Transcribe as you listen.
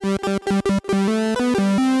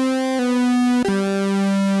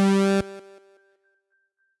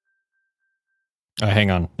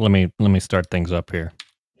Hang on. Let me start things up here.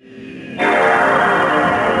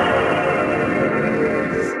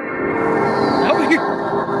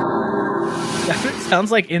 That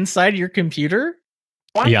sounds like inside your computer.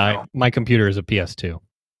 Wow. Yeah, my computer is a PS2.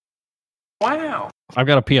 Wow. I've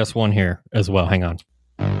got a PS1 here as well. Hang on.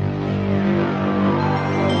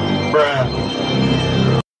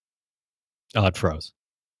 Bruh. Oh, it froze.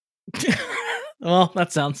 Well,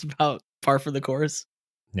 that sounds about par for the course.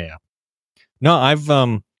 Yeah. No, I've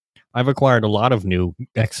acquired a lot of new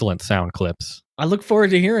excellent sound clips. I look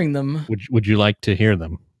forward to hearing them. Would you like to hear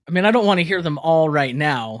them? I mean, I don't want to hear them all right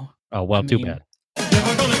now. Oh, well, too bad.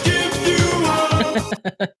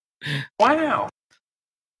 Wow.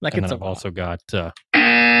 Like And it's then I've also got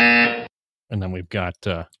and then we've got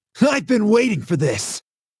I've been waiting for this.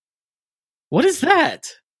 What is that?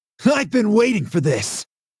 I've been waiting for this.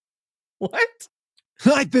 What?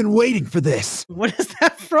 I've been waiting for this. What is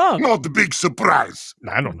that from? Not the big surprise.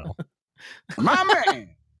 I don't know. My man.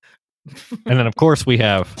 And then of course we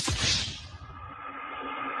have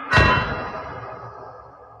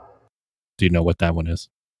Do you know what that one is?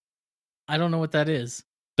 I don't know what that is.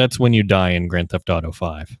 That's when you die in Grand Theft Auto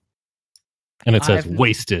 5. And it says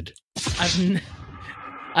wasted.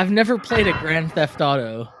 I've never played a Grand Theft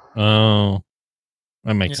Auto. Oh.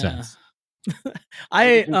 That makes sense.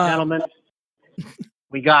 Ladies and gentlemen,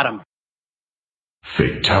 we got him.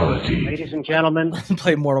 Fatality. Ladies and gentlemen,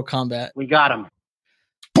 play Mortal Kombat. We got him.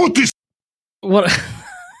 Put this. What?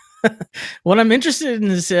 What I'm interested in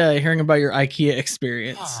is hearing about your IKEA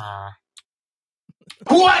experience.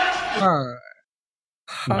 What?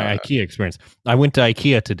 My IKEA experience. I went to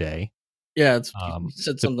IKEA today. Yeah, you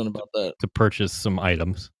said something about that. To purchase some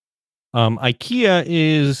items. IKEA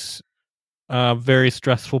is a very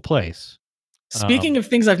stressful place. Speaking of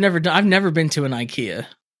things I've never done, I've never been to an IKEA.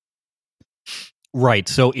 Right.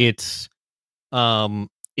 So it's a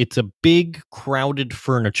big crowded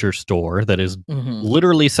furniture store that is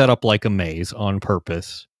literally set up like a maze on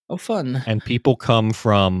purpose. Oh, fun. And people come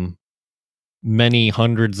from many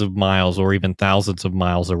hundreds of miles or even thousands of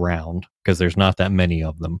miles around because there's not that many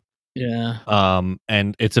of them. Yeah.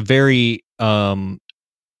 And it's a very good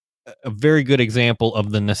example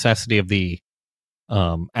of the necessity of the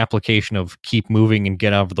application of keep moving and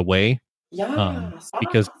get out of the way.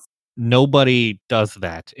 Because nobody does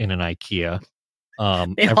that in an IKEA.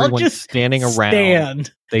 Everyone's standing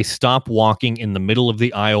around. They stop walking in the middle of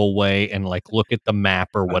the aisleway and like look at the map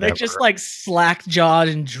or whatever. They're just like slack jawed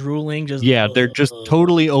and drooling. They're just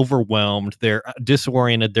totally overwhelmed. They're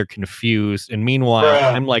disoriented. They're confused. And meanwhile,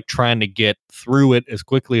 I'm like trying to get through it as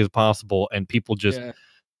quickly as possible. And people just,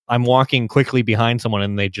 I'm walking quickly behind someone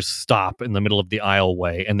and they just stop in the middle of the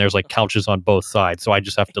aisleway. And there's like couches on both sides. So I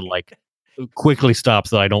just have to like quickly stop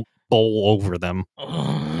so that I don't bowl over them.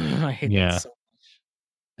 I hate that so much.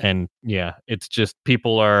 And it's just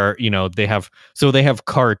people are, they have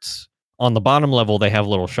carts on the bottom level. They have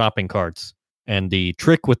little shopping carts. And the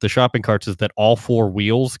trick with the shopping carts is that all four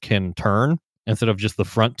wheels can turn instead of just the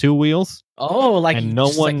front two wheels. Oh, like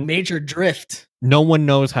major drift. No one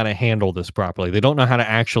knows how to handle this properly. They don't know how to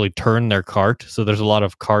actually turn their cart. So there's a lot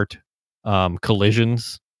of cart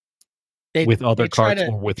collisions with other carts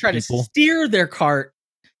or with people. To steer their cart.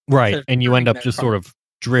 Right. And you end up just sort of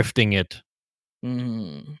drifting it.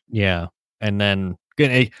 Mm. Yeah. And then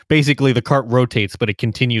basically the cart rotates, but it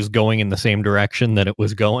continues going in the same direction that it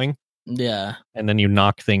was going. Yeah. And then you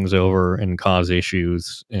knock things over and cause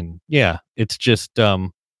issues. And it's just,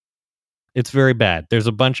 it's very bad. There's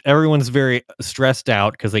everyone's very stressed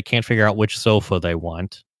out because they can't figure out which sofa they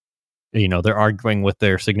want. They're arguing with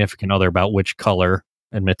their significant other about which color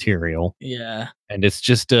and material. Yeah. And it's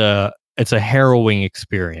just it's a harrowing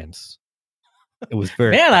experience. It was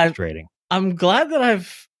very frustrating. I'm glad that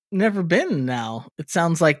I've never been now. It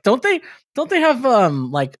sounds like don't they have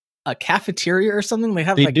like a cafeteria or something?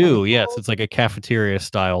 They do, yes. It's like a cafeteria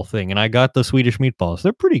style thing. And I got the Swedish meatballs.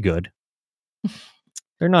 They're pretty good.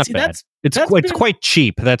 They're not bad. It's quite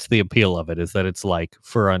cheap. That's the appeal of it, is that it's like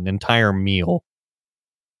for an entire meal.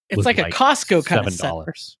 It's like a Costco kind of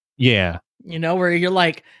 $7. Yeah. Where you're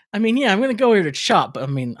like, I'm going to go here to shop. But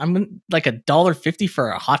I'm like $1.50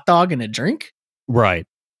 for a hot dog and a drink. Right.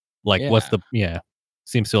 Like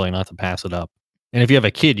seems silly not to pass it up. And if you have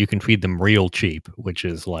a kid, you can feed them real cheap, which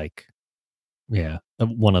is like,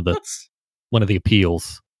 one of the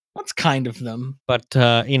appeals. That's kind of them. But,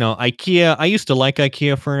 IKEA, I used to like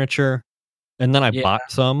IKEA furniture and then I bought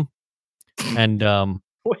some and,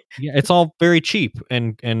 it's all very cheap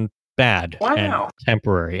and bad and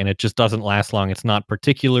temporary, and it just doesn't last long. It's not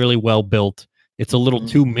particularly well built. It's a little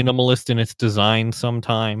too minimalist in its design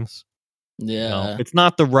sometimes. Yeah. It's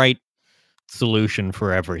not the right solution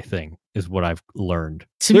for everything, is what I've learned.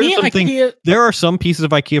 To me, IKEA. There are some pieces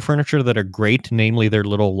of IKEA furniture that are great, namely their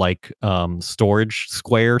little like storage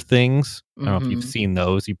square things. I don't know if you've seen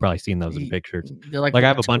those. You've probably seen those in pictures. Like I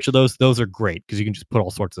have a bunch of those. Those are great because you can just put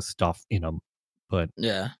all sorts of stuff in them. But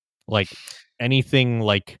yeah, like anything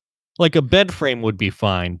like a bed frame would be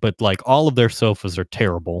fine, but like all of their sofas are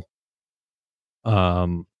terrible.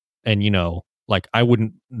 And you know, like I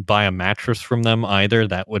wouldn't buy a mattress from them either.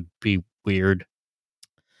 That would be weird.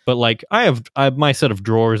 But like I have my set of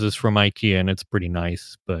drawers is from IKEA and it's pretty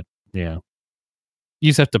nice. But yeah, you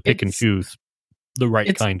just have to pick and choose the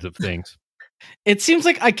right kinds of things. It seems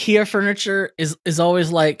like IKEA furniture is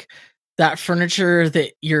always like that furniture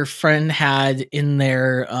that your friend had in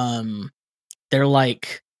their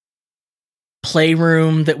like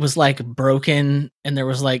playroom that was like broken and there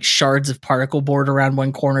was like shards of particle board around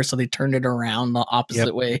one corner, so they turned it around the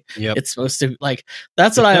opposite way. Yep. It's supposed to like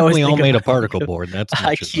that's what I always think. All made of particle board. That's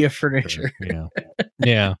IKEA furniture. Yeah,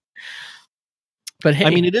 yeah. But hey,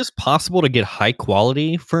 I mean, it is possible to get high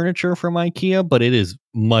quality furniture from IKEA, but it is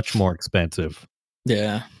much more expensive.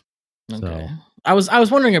 Yeah. Okay. So. I was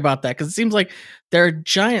wondering about that because it seems like they're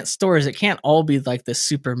giant stores. It can't all be like this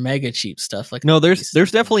super mega cheap stuff. Like no, there's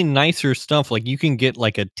definitely nicer stuff. Like you can get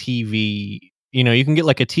like a TV. You know, you can get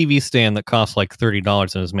like a TV stand that costs like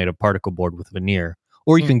 $30 and is made of particle board with veneer,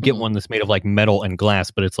 or you can get one that's made of like metal and glass,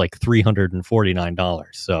 but it's like $349.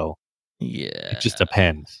 So yeah, it just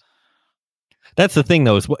depends. That's the thing,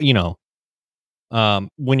 though, is what you know.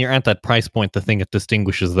 When you're at that price point, the thing that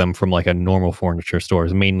distinguishes them from like a normal furniture store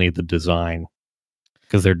is mainly the design.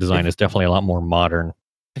 Because their design is definitely a lot more modern.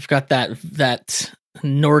 They've got that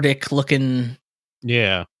Nordic looking,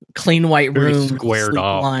 clean white very room, squared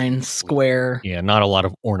off line, square. Yeah, not a lot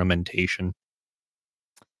of ornamentation.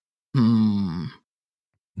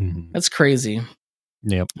 That's crazy.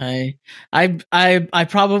 Yep. I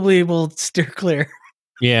probably will steer clear.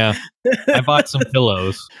 Yeah, I bought some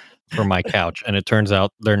pillows for my couch, and it turns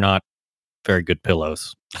out they're not very good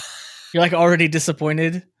pillows. You're like already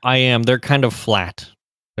disappointed? I am. They're kind of flat.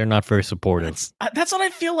 They're not very supportive. That's what I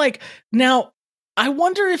feel like. Now, I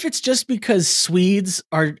wonder if it's just because Swedes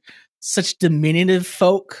are such diminutive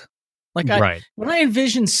folk. Like when I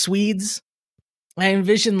envision Swedes, I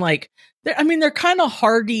envision like they're kind of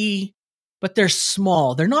hardy, but they're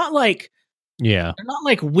small. They're not like they're not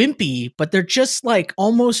like wimpy, but they're just like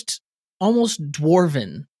almost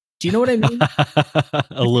dwarven. Do you know what I mean?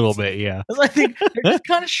 A little bit, yeah. I think they're just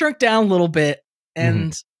kind of shrunk down a little bit,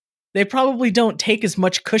 and they probably don't take as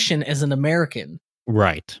much cushion as an American.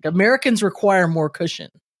 Right. Americans require more cushion.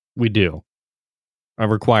 We do. I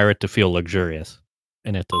require it to feel luxurious,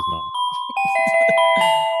 and it does not.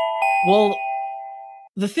 Well,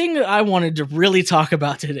 the thing that I wanted to really talk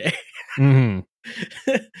about today,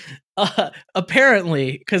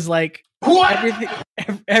 apparently, because like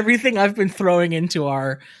everything I've been throwing into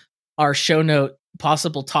our show note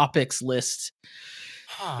possible topics list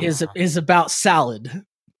is about salad.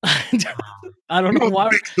 I don't know why.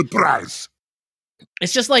 Big surprise.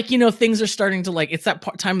 It's just like, you know, things are starting to like, it's that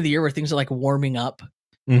time of the year where things are like warming up.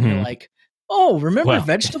 You're like, oh, remember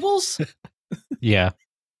vegetables? Yeah.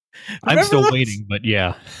 I'm still waiting, but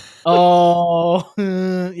yeah. Oh,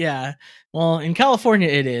 yeah. Well, in California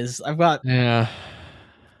it is. I've got. Yeah.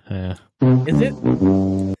 Is it?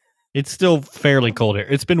 It's still fairly cold here.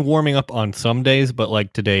 It's been warming up on some days, but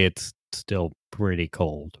like today it's still pretty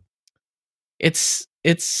cold. It's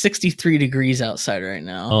 63 degrees outside right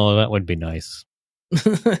now. Oh, that would be nice.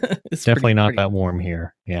 It's definitely not that warm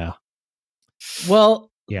here. Yeah. Well,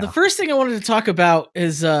 the first thing I wanted to talk about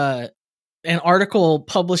is an article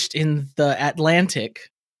published in the Atlantic.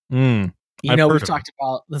 You know, we've talked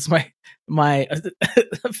about that's my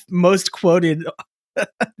most quoted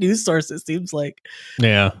news source. It seems like,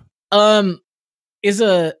 is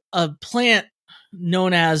a plant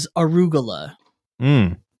known as arugula,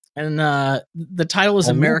 and the title is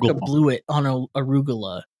America Blew It on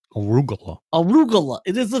arugula. Arugula.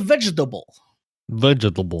 It is a vegetable.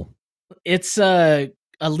 It's a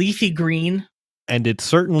leafy green, and it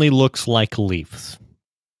certainly looks like leaves.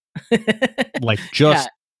 Like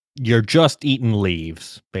you're just eating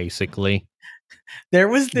leaves, basically. There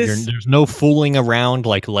was this. There's no fooling around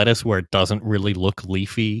like lettuce where it doesn't really look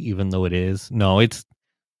leafy, even though it is. No,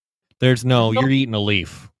 you're eating a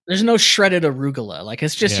leaf. There's no shredded arugula. Like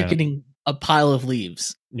it's just you're getting a pile of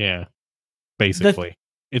leaves. Yeah, basically.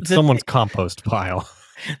 It's someone's compost pile.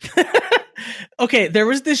 Okay, there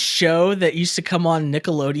was this show that used to come on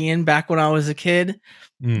Nickelodeon back when I was a kid.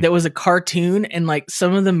 That was a cartoon, and like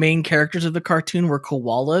some of the main characters of the cartoon were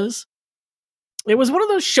koalas. It was one of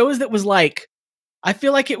those shows that was like I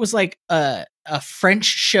feel like it was like a French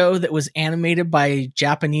show that was animated by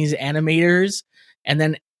Japanese animators and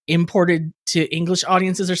then imported to English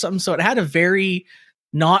audiences or something. So it had a very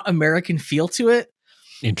not American feel to it.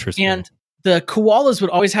 Interesting. And the koalas would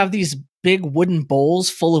always have these big wooden bowls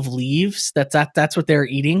full of leaves. That's what they're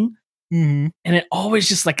eating. Mm-hmm. And it always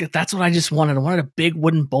just like, that's what I just wanted. I wanted a big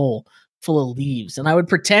wooden bowl full of leaves. And I would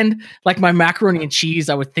pretend like my macaroni and cheese,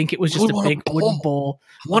 I would think it was just a big wooden bowl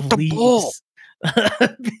of leaves.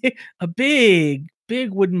 A big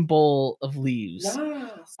wooden bowl of leaves.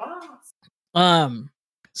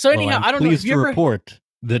 So anyhow, I don't know if you ever report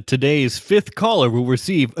that today's 5th caller will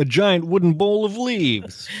receive a giant wooden bowl of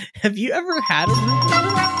leaves. Have you ever had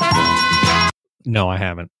a No, I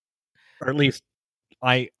haven't. Or at least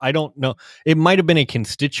I don't know. It might have been a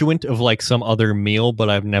constituent of like some other meal, but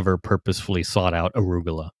I've never purposefully sought out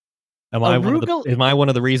arugula. Am I one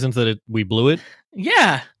of the reasons that we blew it?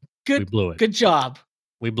 Yeah. Good. We blew it. Good job.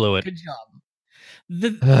 We blew it. Good job. We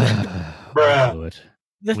blew it.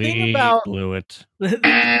 The thing about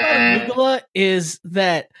arugula is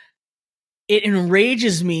that it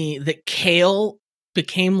enrages me that kale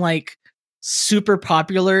became like super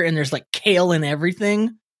popular and there's like kale in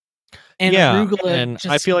everything. And arugula, and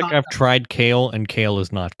I feel like I've tried kale and kale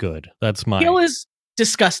is not good. Kale is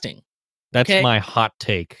disgusting. That's my hot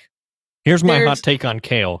take. Here's my hot take on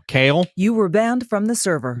kale. Kale, you were banned from the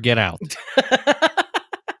server. Get out.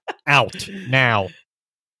 Out now.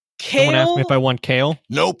 Kale, someone asked me if I want kale.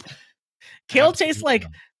 Nope. Kale tastes like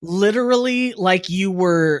literally like you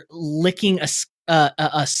were licking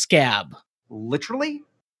a scab. Literally?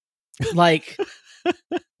 Like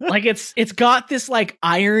it's got this like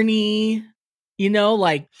irony,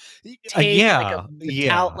 like taste,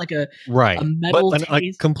 like a metal but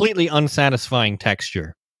a completely unsatisfying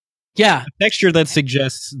texture. Yeah, a texture that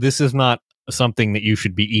suggests this is not something that you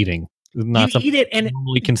should be eating. Not you something eat it and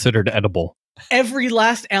normally considered edible. Every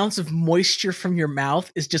last ounce of moisture from your mouth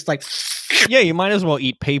is just like yeah, you might as well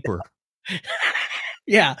eat paper.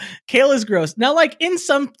 Yeah, kale is gross. Now, like in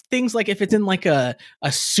some things, like if it's in like a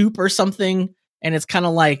soup or something, and it's kind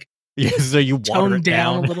of like so you water it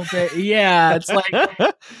down a little bit. Yeah, it's like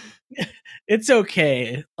it's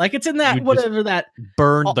okay. Like it's in that that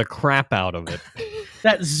burned the crap out of it.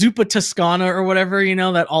 That zuppa Toscana or whatever,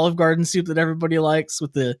 that Olive Garden soup that everybody likes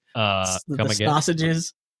with the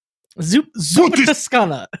sausages. Zuppa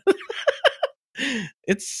Toscana.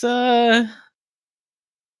 It's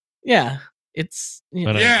yeah, it's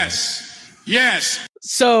yes.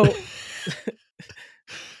 So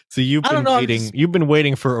you've been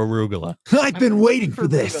waiting for arugula. I've been waiting for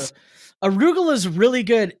this. Arugula is really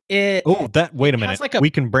good. Wait a minute. Like we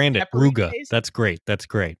can brand it Ruga. Taste. That's great.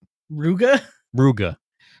 Ruga.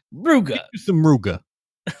 Some Ruga.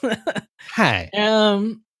 Hi.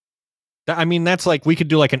 I mean, that's like we could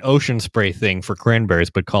do like an ocean spray thing for cranberries,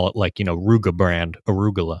 but call it like Ruga brand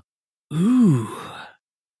arugula. Ooh.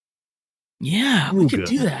 Yeah, we could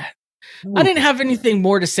do that. I didn't have anything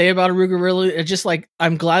more to say about arugula, really. It's just like,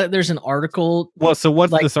 I'm glad that there's an article. Well, so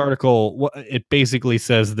what's this article? It basically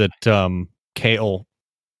says that kale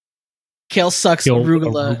sucks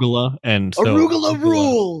arugula, and so arugula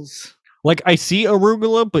rules. Like, I see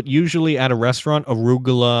arugula, but usually at a restaurant,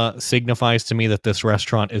 arugula signifies to me that this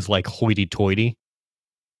restaurant is like hoity-toity.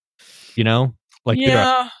 Like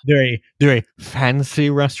they're a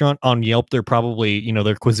fancy restaurant. On Yelp, they're probably,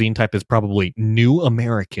 their cuisine type is probably New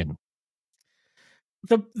American.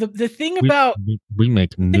 The thing about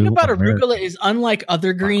arugula is, unlike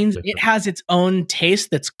other greens, it has its own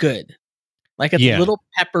taste that's good. Like it's a little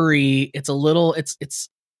peppery. It's a little it's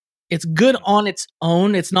good on its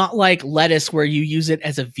own. It's not like lettuce where you use it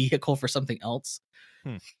as a vehicle for something else.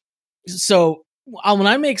 So when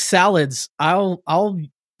I make salads, they'll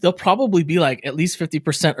probably be like at least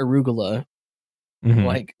 50% arugula. Mm-hmm.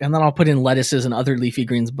 Like, and then I'll put in lettuces and other leafy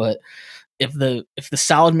greens. But if the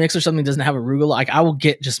salad mix or something doesn't have arugula, like I will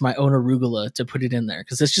get just my own arugula to put it in there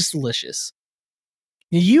because it's just delicious.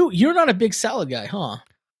 You're not a big salad guy, huh?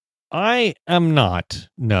 I am not.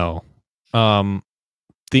 No.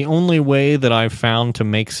 The only way that I've found to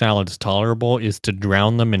make salads tolerable is to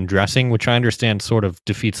drown them in dressing, which I understand sort of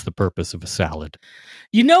defeats the purpose of a salad.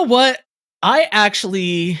 You know what? Look,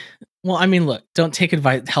 don't take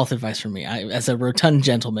health advice from me. As a rotund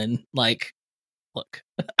gentleman, look,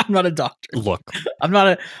 I'm not a doctor. Look, I'm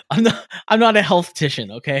not a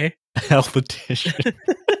health-tician, okay? Health-tician.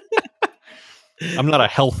 I'm not a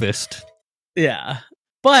healthist. Yeah.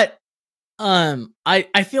 But I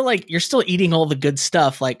feel like you're still eating all the good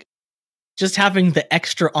stuff. Like just having the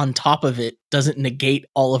extra on top of it doesn't negate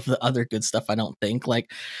all of the other good stuff. I don't think.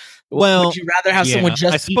 Like, well, would you rather have someone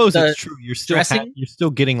just? I suppose eat it's true. You're still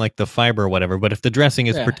getting like the fiber or whatever. But if the dressing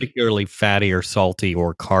is particularly fatty or salty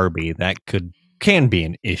or carby, that can be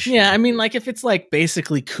an issue. Yeah, I mean, like if it's like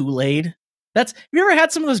basically Kool-Aid. Have you ever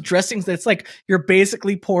had some of those dressings that's like you're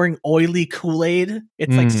basically pouring oily Kool-Aid?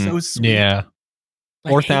 It's like so sweet. Yeah.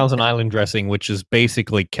 Or Thousand Island dressing, which is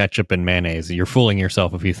basically ketchup and mayonnaise. You're fooling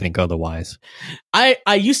yourself if you think otherwise. I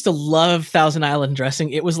used to love Thousand Island dressing.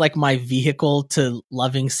 It was like my vehicle to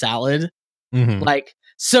loving salad. Mm-hmm. Like,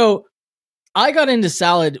 so I got into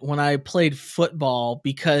salad when I played football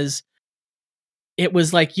because it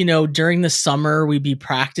was like, during the summer we'd be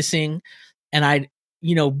practicing and I'd,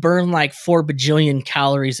 burn like 4 bajillion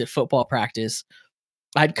calories at football practice.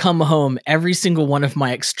 I'd come home, every single one of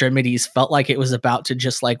my extremities felt like it was about to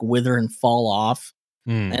just like wither and fall off.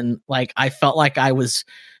 And like, I felt like I was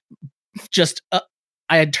just,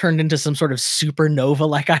 I had turned into some sort of supernova.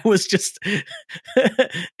 Like I was just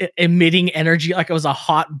emitting energy. Like I was a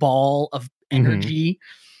hot ball of energy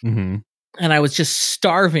and I was just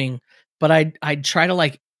starving, but I'd try to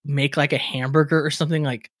like make like a hamburger or something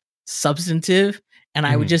like substantive and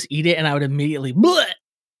I would just eat it and I would immediately bleh.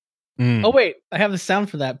 Oh wait, I have the sound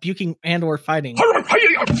for that. Puking and or fighting.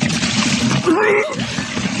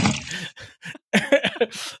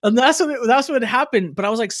 And that's what happened. But I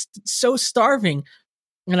was like so starving,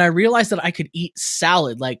 and I realized that I could eat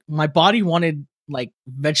salad. Like my body wanted like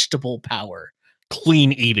vegetable power,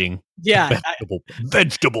 clean eating. Yeah,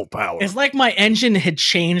 vegetable power. It's like my engine had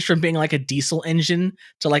changed from being like a diesel engine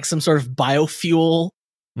to like some sort of biofuel,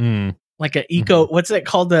 like a eco. What's it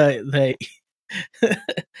called? The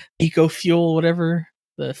eco fuel, whatever.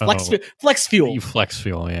 The flex fuel. Flex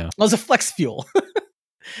fuel, yeah. It was a flex fuel.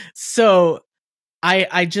 So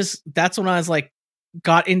I just, that's when I was like,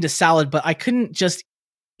 got into salad, but I couldn't just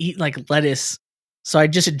eat like lettuce. So I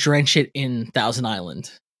just drench it in Thousand Island.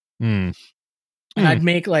 And I'd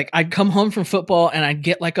make like, I'd come home from football and I'd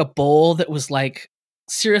get like a bowl that was like,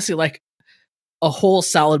 seriously, like a whole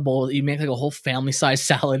salad bowl that you make like a whole family size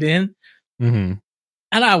salad in.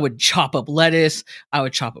 And I would chop up lettuce. I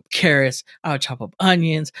would chop up carrots. I would chop up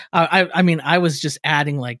onions. I mean, I was just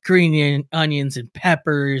adding like green onions and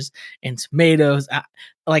peppers and tomatoes.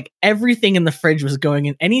 Like everything in the fridge was going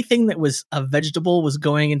in. Anything that was a vegetable was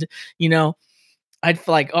going into, I'd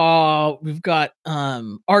feel like, oh, we've got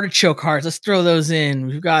artichoke hearts. Let's throw those in.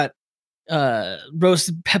 We've got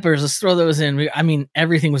roasted peppers. Let's throw those in. I mean,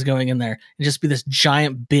 everything was going in there. And just be this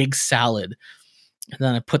giant big salad. And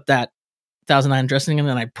then I put that Thousand Island dressing and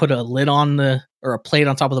then I put a lid on or a plate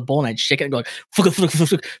on top of the bowl and I'd shake it and go like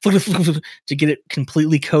to get it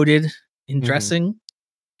completely coated in dressing.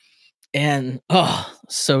 And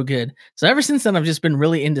so good. So ever since then I've just been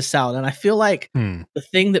really into salad, and I feel like the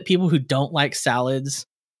thing that people who don't like salads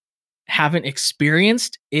haven't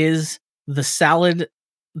experienced is the salad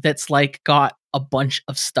that's like got a bunch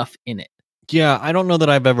of stuff in it. Yeah, I don't know that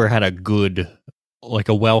I've ever had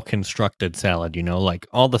a well-constructed salad, like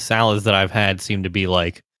all the salads that I've had seem to be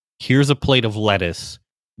like, here's a plate of lettuce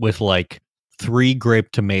with like 3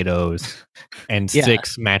 grape tomatoes and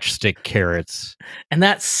 6 matchstick carrots. And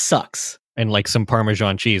that sucks. And like some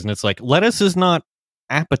Parmesan cheese. And it's like, lettuce is not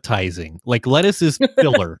appetizing. Like lettuce is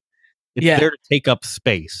filler. It's there to take up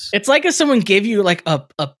space. It's like if someone gave you like a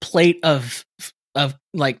plate of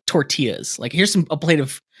like tortillas. Like here's a plate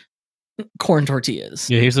of corn tortillas.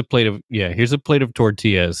 Yeah, here's a plate of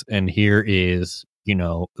tortillas, and here is,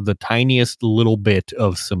 the tiniest little bit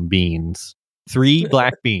of some beans. 3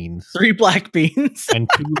 black beans. 3 black beans. And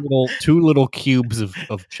two little cubes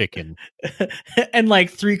of chicken. And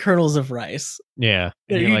like 3 kernels of rice. Yeah.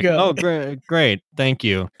 There you go. Oh, great. Thank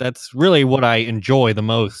you. That's really what I enjoy the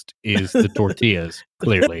most is the tortillas,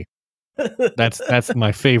 clearly. That's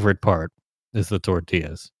my favorite part is the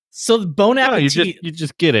tortillas. So the Bon Appetit, you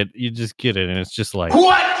just get it. You just get it, and it's just like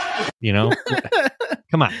what?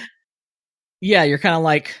 Come on. Yeah, you're kind of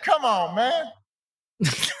like, come on, man.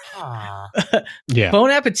 Yeah.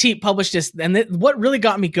 Bon Appetit published this, and what really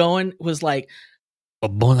got me going was like,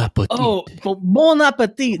 Bon Appetit. Oh, Bon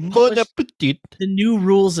Appetit. Bon Appetit. The new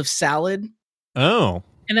rules of salad. Oh.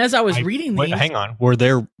 And as I was reading these, hang on. Were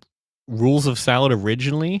there rules of salad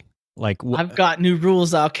originally? Like I've got new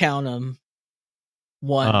rules. I'll count them.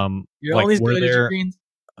 1. You're like, always good at your greens.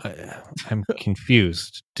 I'm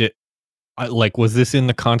confused. Was this in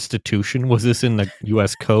the Constitution? Was this in the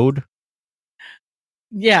U.S. Code?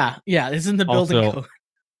 Yeah, it's in the building code.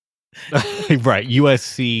 Right,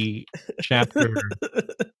 USC chapter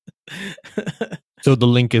So the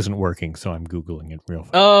link isn't working, so I'm Googling it real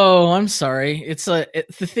fast. Oh, I'm sorry.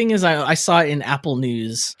 The thing is, I saw it in Apple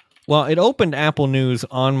News. Well, it opened Apple News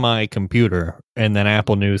on my computer, and then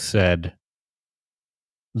Apple News said,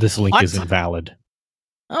 this link is invalid.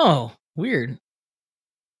 Oh, weird.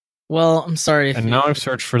 Well, I'm sorry. And now I've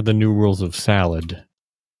searched for the new rules of salad.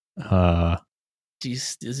 Are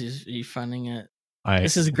you finding it?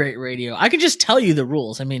 This is great radio. I can just tell you the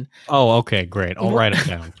rules. I mean. Oh, okay, great. I'll write it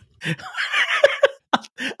down.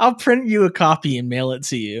 I'll print you a copy and mail it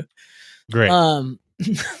to you. Great.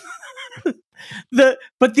 These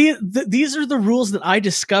are the rules that I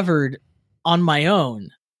discovered on my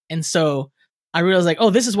own. And so I realized like,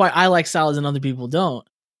 oh, this is why I like salads and other people don't.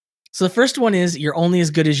 So the first one is you're only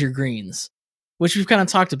as good as your greens, which we've kind of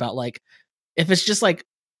talked about. Like if it's just like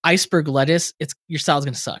iceberg lettuce, your salad's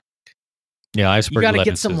going to suck. Yeah. Iceberg lettuce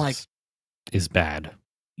get some, is bad.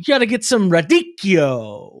 You got to get some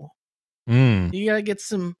radicchio. You got to get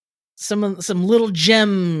some little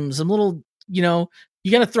gems, some little, you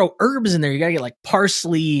got to throw herbs in there. You got to get like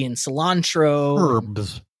parsley and cilantro.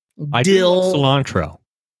 Herbs. Dill. I do love cilantro.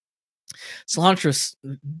 Cilantro's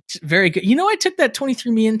very good. I took that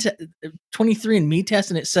 23andMe test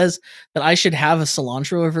and it says that I should have a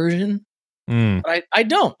cilantro aversion. But I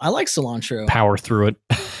don't. I like cilantro. Power through it.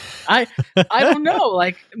 I don't know.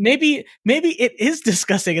 Like maybe it is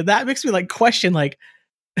disgusting, and that makes me like question like,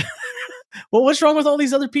 well, what's wrong with all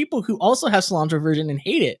these other people who also have cilantro aversion and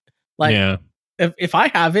hate it? Like, yeah. if I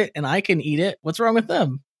have it and I can eat it, what's wrong with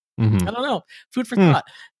them? Mm-hmm. I don't know. Food for thought.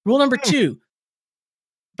 Rule number 2.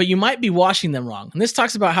 But you might be washing them wrong. And this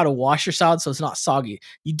talks about how to wash your salad so it's not soggy.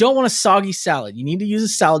 You don't want a soggy salad. You need to use a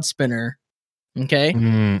salad spinner. Okay?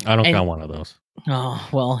 I don't got one of those. Oh,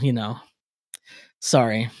 well,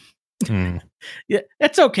 sorry. Yeah,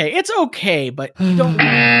 it's okay. It's okay, but you don't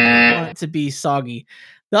want it to be soggy.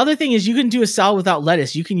 The other thing is you can do a salad without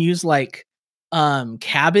lettuce. You can use like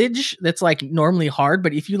cabbage that's like normally hard,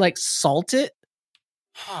 but if you like salt it,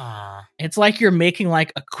 it's like you're making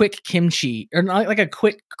like a quick kimchi or not like a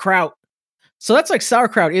quick kraut. So that's like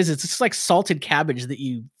sauerkraut is. It's just like salted cabbage that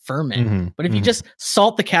you ferment. But if you just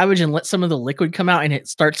salt the cabbage and let some of the liquid come out and it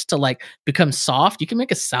starts to like become soft, you can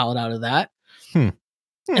make a salad out of that. And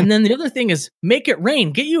then the other thing is make it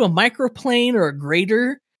rain. Get you a microplane or a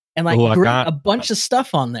grater and like grate a bunch of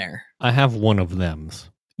stuff on there. I have one of them.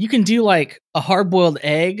 You can do like a hard-boiled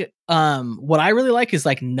egg. What I really like is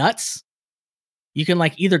like nuts. You can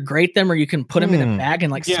like either grate them or you can put them in a bag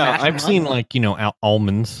and like smash them. I've seen like,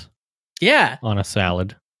 almonds. Yeah. On a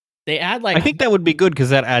salad. They add like... I think that would be good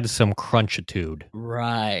because that adds some crunchitude.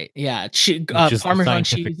 Right. Yeah. Parmesan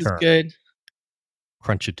cheese is good.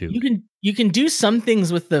 Crunchitude. You can do some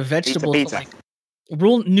things with the vegetables. Pizza. Like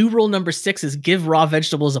new rule number 6 is give raw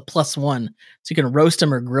vegetables a +1. So you can roast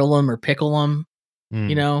them or grill them or pickle them.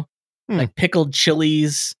 Like pickled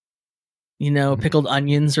chilies, pickled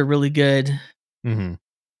onions are really good.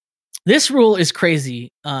 This rule is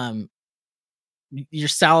crazy. Your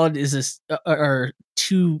salad is or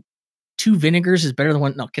two vinegars is better than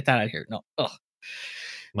one. No, get that out of here. No. Ugh.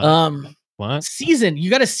 What? Season. You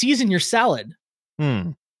got to season your salad.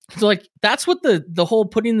 So like that's what the whole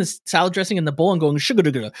putting the salad dressing in the bowl and going sugar,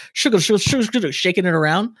 shaking it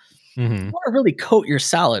around. You want to really coat your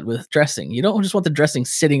salad with dressing. You don't just want the dressing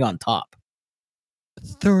sitting on top.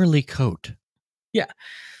 Thoroughly coat. Yeah.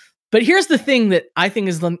 But here's the thing that I think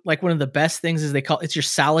is like one of the best things is it's your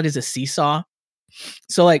salad is a seesaw.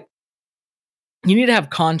 So like you need to have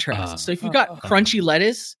contrast. So if you've got crunchy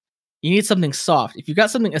lettuce, you need something soft. If you've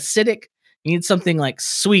got something acidic, you need something like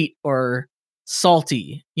sweet or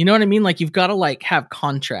salty. You know what I mean? Like you've got to like have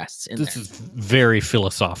contrasts in this there. This is very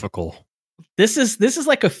philosophical. This is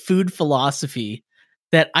like a food philosophy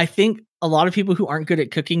that I think a lot of people who aren't good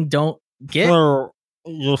at cooking don't get. Well,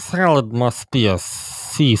 your salad must be a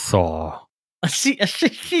seesaw. A seesaw.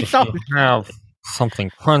 If you have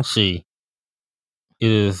something crunchy,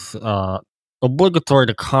 it is obligatory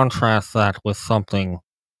to contrast that with something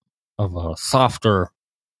of a softer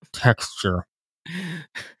texture.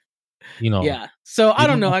 Yeah. So I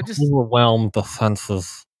don't know. I just overwhelmed the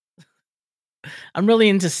senses. I'm really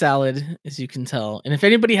into salad, as you can tell. And if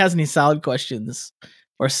anybody has any salad questions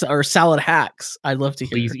or salad hacks, I'd love to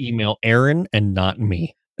hear. Please email Aaron and not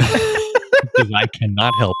me, because I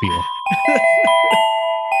cannot help you.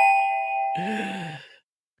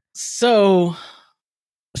 So,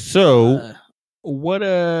 what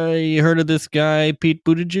you heard of this guy, Pete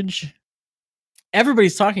Buttigieg?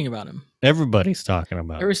 Everybody's talking about him. Everybody's talking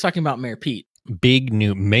about Mayor Pete. Big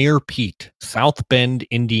new Mayor Pete, South Bend,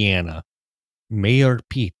 Indiana. Mayor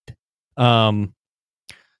Pete.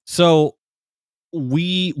 So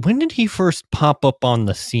when did he first pop up on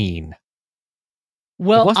the scene?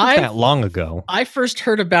 Well, it wasn't that long ago. I first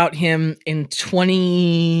heard about him in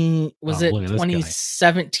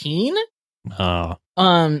 2017? Oh.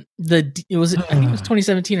 I think it was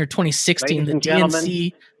 2017 or 2016. Ladies the and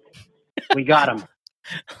DNC, we got him.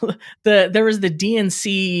 There was the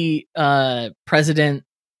DNC president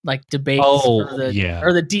like debates or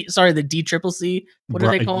the DCCC. What are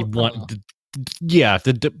they called? The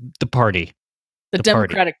party. The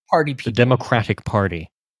Democratic Party people. The Democratic Party.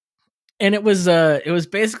 And it was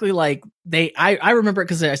basically like I remember it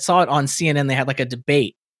because I saw it on CNN. They had like a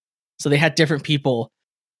debate, so they had different people.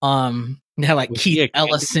 They had like Keith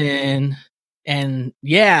Ellison and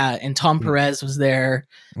Tom Perez was there.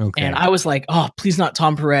 Okay. And I was like, oh, please not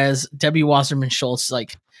Tom Perez. Debbie Wasserman Schultz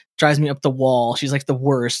like drives me up the wall. She's like the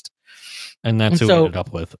worst. And that's who we ended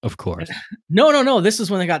up with, of course. No. This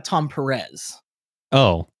is when they got Tom Perez.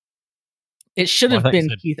 Oh. It should have been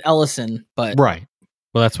Keith Ellison, but right.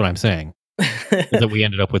 Well, that's what I'm saying. That we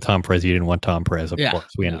ended up with Tom Perez. You didn't want Tom Perez, of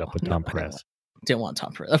course. We ended up with Tom Perez. Didn't want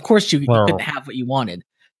Tom Perez. Of course, you couldn't have what you wanted.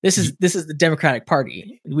 This is the Democratic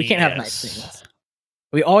Party. We can't have nice things.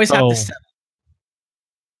 We always have to settle.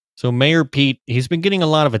 So Mayor Pete, he's been getting a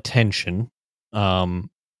lot of attention.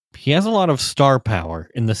 He has a lot of star power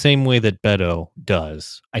in the same way that Beto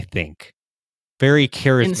does, I think. Very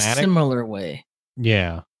charismatic. In a similar way.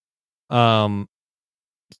 Yeah.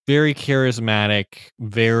 Very charismatic,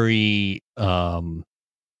 very it's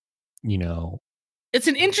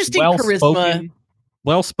an interesting charisma.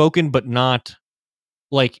 Well spoken, but not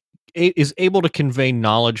like is able to convey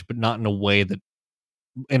knowledge, but not in a way that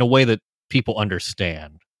people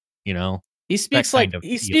understand, He speaks like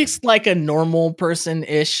a normal person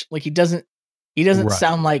ish. Like he doesn't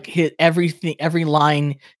sound like every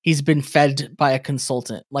line he's been fed by a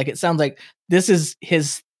consultant. Like it sounds like this is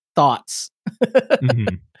his thoughts.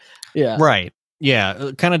 Mm-hmm. Yeah. Right.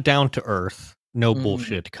 Yeah. Kind of down to earth, no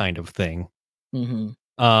bullshit kind of thing.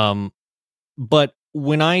 Mm-hmm. But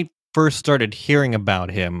when I first started hearing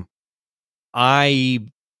about him, my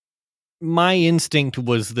instinct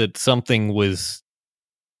was that something was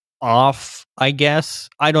off, I guess.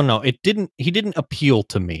 I don't know. He didn't appeal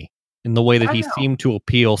to me in the way that he seemed to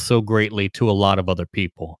appeal so greatly to a lot of other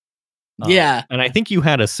people. Yeah. And I think you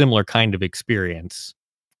had a similar kind of experience.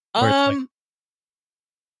 I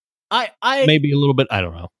maybe a little bit. I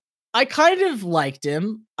don't know. I kind of liked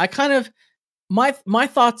him. My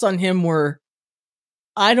thoughts on him were,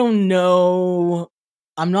 I don't know.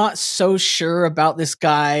 I'm not so sure about this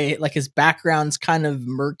guy. Like his background's kind of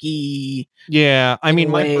murky. Yeah, I mean,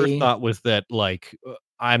 my first thought was that like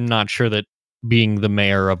I'm not sure that being the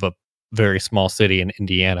mayor of a very small city in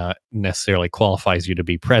Indiana necessarily qualifies you to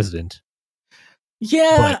be president.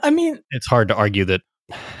 Yeah, I mean, it's hard to argue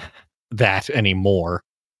that anymore.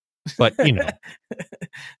 But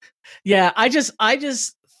yeah, I just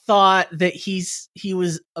thought that he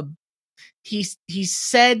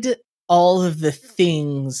said all of the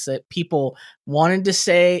things that people wanted to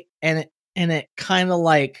say, and it kind of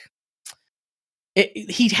like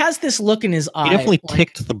he has this look in his eye. He definitely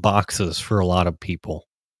ticked the boxes for a lot of people.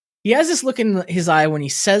 He has this look in his eye when he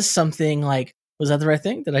says something like, was that the right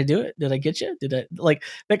thing? Did I do it? Did I get you? Did I like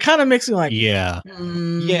that kind of makes me like, yeah.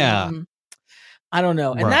 I don't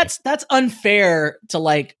know. And that's unfair to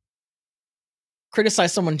like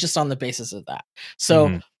criticize someone just on the basis of that.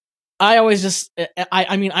 So I always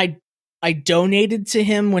I donated to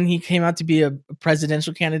him when he came out to be a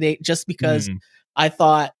presidential candidate just because I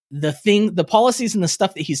thought the policies and the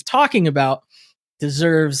stuff that he's talking about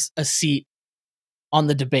deserves a seat on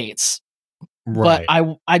the debates. Right.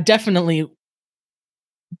 But I definitely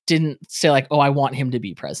didn't say like, oh, I want him to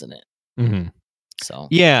be president. Mm-hmm. So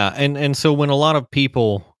yeah, and so when a lot of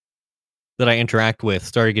people that I interact with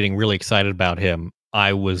started getting really excited about him,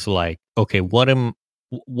 I was like, okay, what am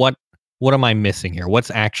I missing here?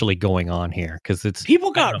 What's actually going on here? Because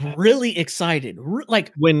people got really excited,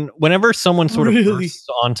 like whenever someone sort of bursts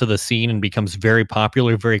onto the scene and becomes very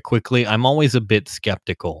popular very quickly, I'm always a bit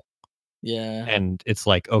skeptical. Yeah, and it's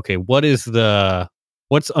like, okay, what's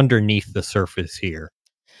underneath the surface here?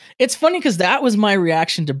 It's funny because that was my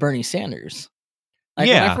reaction to Bernie Sanders. Like,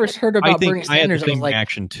 when I first heard about Bernie Sanders, I was like,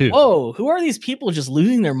 reaction too. "Whoa, who are these people just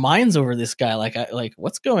losing their minds over this guy? Like,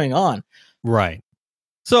 what's going on?" Right.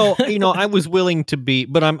 So, I was willing to be,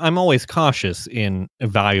 but I'm always cautious in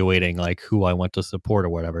evaluating like who I want to support or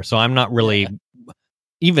whatever. So I'm not really,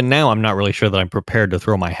 even now, I'm not really sure that I'm prepared to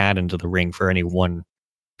throw my hat into the ring for any one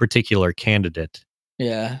particular candidate.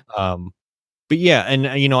 Yeah. But yeah, and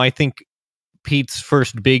I think Pete's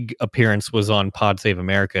first big appearance was on Pod Save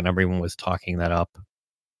America, and everyone was talking that up.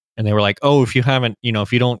 And they were like, "Oh, if you haven't,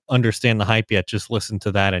 if you don't understand the hype yet, just listen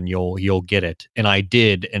to that and you'll get it." And I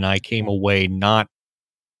did, and I came away not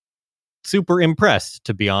super impressed,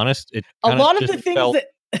 to be honest. A lot of the things that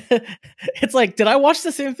it's like, did I watch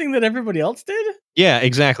the same thing that everybody else did? Yeah,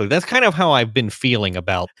 exactly. That's kind of how I've been feeling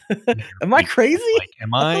about. Am I crazy?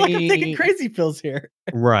 Am I feel I? like I'm taking crazy pills here.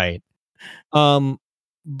 Right.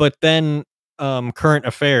 But then Current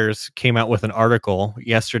Affairs came out with an article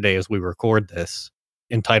yesterday as we record this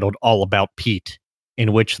entitled All About Pete,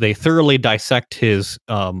 in which they thoroughly dissect his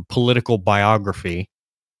political biography,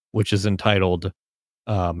 which is entitled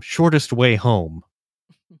Shortest Way Home.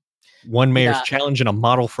 One Mayor's Challenge and a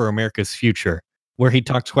Model for America's Future, where he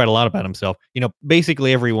talks quite a lot about himself.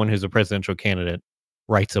 Basically everyone who's a presidential candidate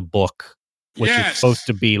writes a book, which is supposed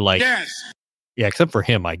to be like, yeah, except for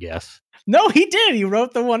him, I guess. No, he did. He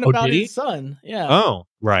wrote the one about his son. Yeah. Oh,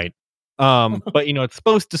 right. But it's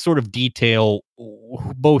supposed to sort of detail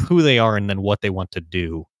both who they are and then what they want to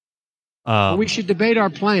do. We should debate our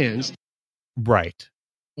plans. Right.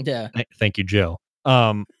 Yeah. Thank you, Joe.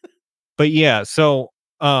 But yeah, so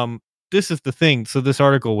this is the thing. So this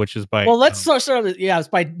article, which is by let's start with it's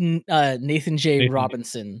by Nathan J.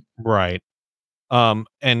 Robinson. Right.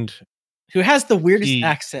 And who has the weirdest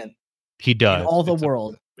accent. He does. In all the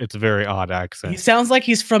world. It's a very odd accent. He sounds like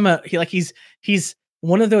he's from he's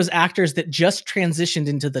one of those actors that just transitioned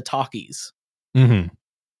into the talkies. Mm-hmm.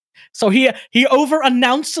 So he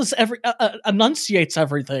enunciates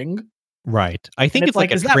everything. Right. I think it's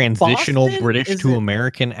like a transitional British to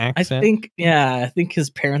American accent. I think his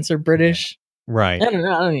parents are British. Right. I don't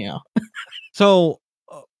know. So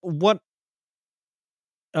what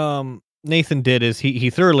Nathan did is he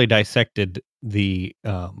thoroughly dissected the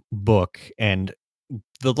book, and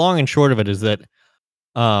the long and short of it is that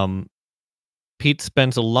Pete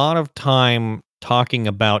spends a lot of time talking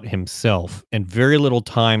about himself and very little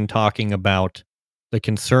time talking about the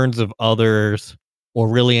concerns of others or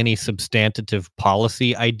really any substantive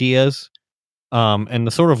policy ideas. And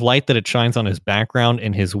the sort of light that it shines on his background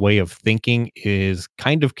and his way of thinking is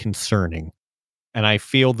kind of concerning. And I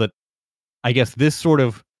feel that, I guess, this sort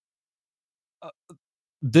of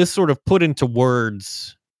put into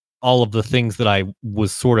words all of the things that I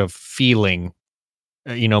was sort of feeling.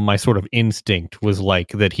 My sort of instinct was like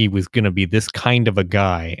that he was going to be this kind of a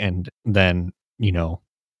guy. And then,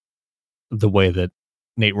 the way that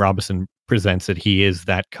Nate Robinson presents it, he is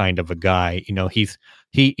that kind of a guy. He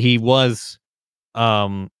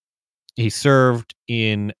served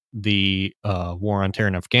in the war on terror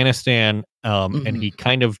in Afghanistan, and he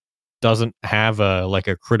kind of doesn't have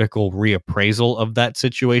a critical reappraisal of that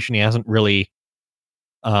situation. He hasn't really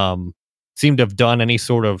seemed to have done any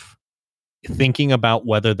sort of thinking about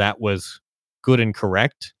whether that was good and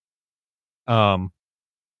correct. What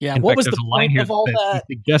was the point of all that?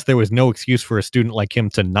 He suggests there was no excuse for a student like him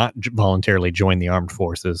to not voluntarily join the armed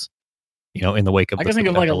forces. In the wake of, I can think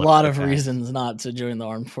of a lot of reasons not to join the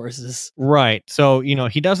armed forces. Right. So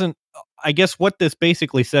he doesn't. I guess what this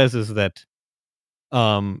basically says is that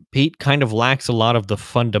Pete kind of lacks a lot of the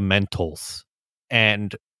fundamentals,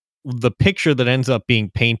 and the picture that ends up being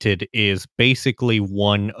painted is basically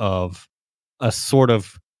one of a sort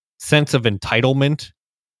of sense of entitlement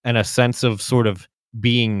and a sense of sort of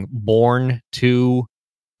being born to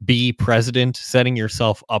be president, setting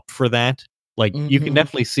yourself up for that. Like, you can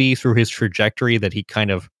definitely see through his trajectory that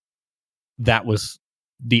that was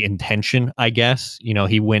the intention, I guess.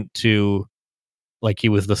 He went to, he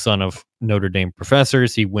was the son of Notre Dame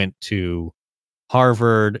professors. He went to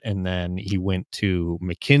Harvard, and then he went to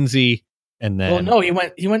McKinsey, and then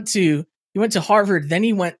he went to Harvard. Then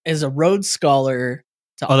he went as a Rhodes Scholar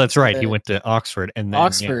to Oxford. That's right. He went to Oxford, and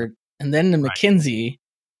then and then to McKinsey,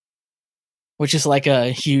 which is like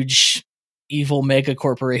a huge evil mega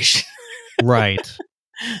corporation. Right.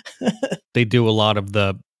 They do a lot of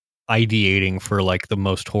the ideating for the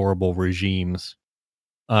most horrible regimes.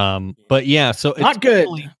 But yeah, so it's not good.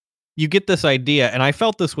 You get this idea, and I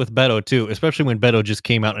felt this with Beto too, especially when Beto just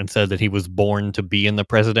came out and said that he was born to be in the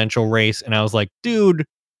presidential race, and I was like, dude,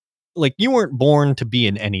 you weren't born to be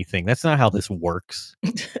in anything. That's not how this works.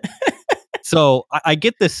 So I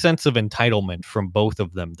get this sense of entitlement from both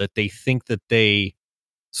of them, that they think that they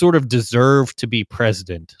sort of deserve to be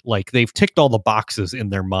president. They've ticked all the boxes in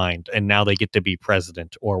their mind, and now they get to be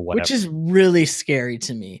president or whatever. Which is really scary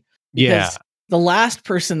to me. Yeah. The last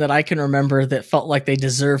person that I can remember that felt like they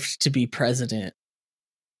deserved to be president.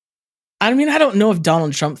 I mean, I don't know if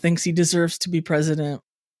Donald Trump thinks he deserves to be president.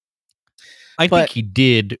 I think he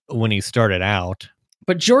did when he started out.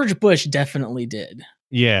 But George Bush definitely did.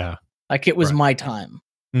 Yeah. It was my time.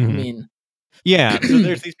 Mm-hmm. I mean, Yeah, so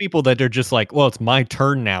there's these people that are just like, well, it's my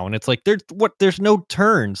turn now, and it's like there's no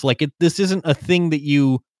turns. Like this isn't a thing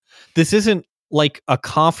that this isn't like a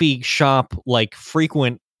coffee shop like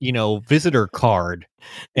frequent, visitor card.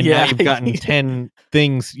 And now you've gotten 10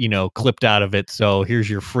 things, clipped out of it, so here's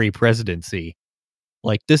your free presidency.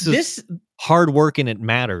 Like this is hard work and it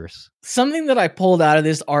matters. Something that I pulled out of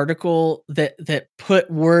this article that put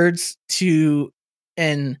words to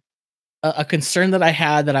a concern that I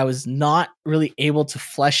had that I was not really able to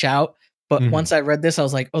flesh out. But once I read this, I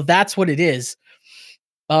was like, oh, that's what it is.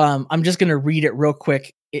 I'm just going to read it real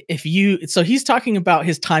quick. So he's talking about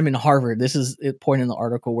his time in Harvard. This is a point in the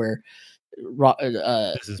article where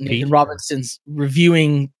Nathan Robinson's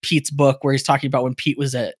reviewing Pete's book, where he's talking about when Pete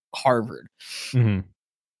was at Harvard. Mm-hmm.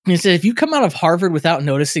 He said, if you come out of Harvard without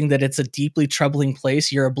noticing that it's a deeply troubling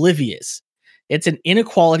place, you're oblivious. It's an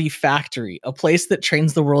inequality factory, a place that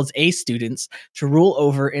trains the world's A students to rule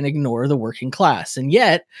over and ignore the working class. And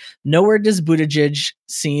yet, nowhere does Buttigieg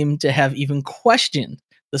seem to have even questioned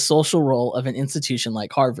the social role of an institution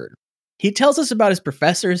like Harvard. He tells us about his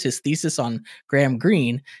professors, his thesis on Graham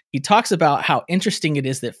Greene. He talks about how interesting it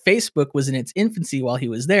is that Facebook was in its infancy while he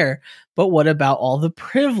was there, but what about all the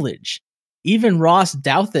privilege? Even Ross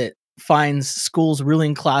Douthat finds school's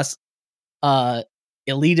ruling class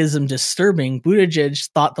elitism disturbing. Buttigieg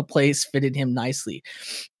thought the place fitted him nicely.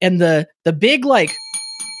 And the big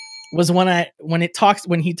was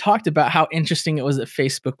when he talked about how interesting it was that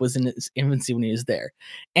Facebook was in its infancy when he was there.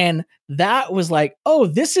 And that was like, oh,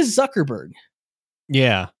 this is Zuckerberg.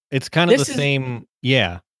 Yeah. It's kind of the same.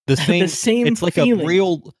 Yeah. The same it's like feeling. A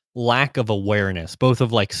real lack of awareness, both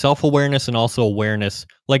of like self-awareness and also awareness.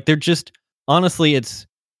 Like they're just, honestly, it's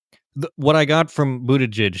what I got from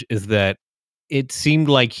Buttigieg is that it seemed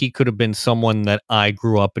like he could have been someone that I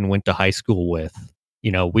grew up and went to high school with.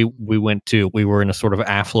 We were in a sort of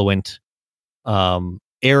affluent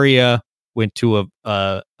area, went to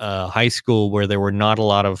a high school where there were not a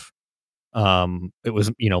lot of, it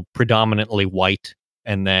was, predominantly white.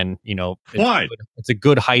 And then, it's a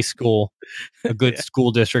good high school, a good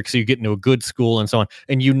school district. So you get into a good school and so on.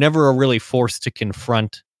 And you never are really forced to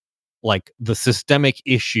confront like the systemic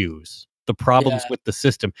issues, the problems with the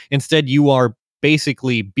system. Instead, you are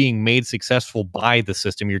basically being made successful by the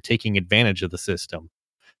system. You're taking advantage of the system.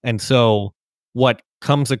 And so what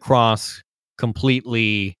comes across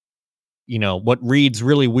completely, what reads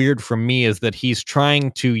really weird from me is that he's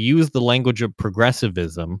trying to use the language of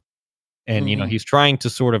progressivism. And, he's trying to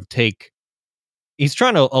sort of he's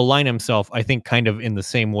trying to align himself, I think, kind of in the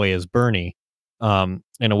same way as Bernie, in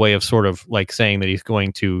a way of sort of like saying that he's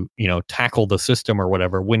going to, tackle the system or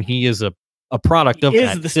whatever, when he is a product of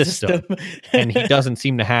that system. And he doesn't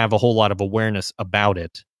seem to have a whole lot of awareness about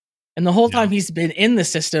it. And the whole time he's been in the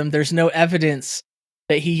system, there's no evidence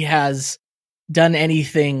that he has done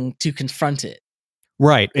anything to confront it.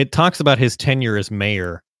 Right. It talks about his tenure as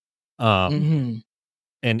mayor.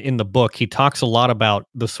 And in the book, he talks a lot about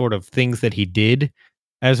the sort of things that he did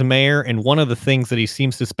as a mayor. And one of the things that he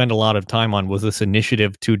seems to spend a lot of time on was this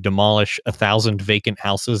initiative to demolish 1,000 vacant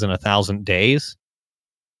houses in 1,000 days.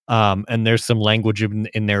 And there's some language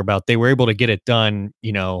in there about they were able to get it done,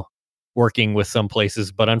 working with some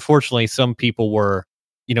places. But unfortunately, some people were,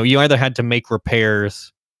 you either had to make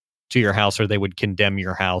repairs to your house or they would condemn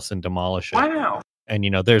your house and demolish it. Wow. And,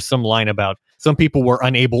 there's some line about some people were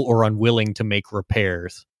unable or unwilling to make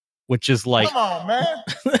repairs, which is like, come on, man.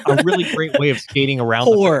 A really great way of skating around.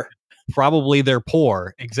 Poor. Probably they're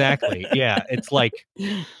poor. Exactly. Yeah. It's like,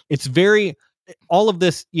 it's very, all of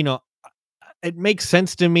this, it makes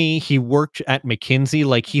sense to me. He worked at McKinsey.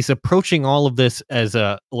 Like he's approaching all of this as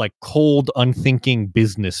a like cold, unthinking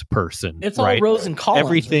business person. It's right? all rows and columns.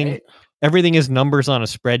 Everything is numbers on a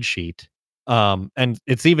spreadsheet. And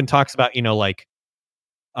it's even talks about,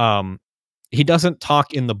 he doesn't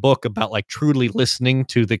talk in the book about like truly listening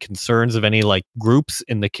to the concerns of any like groups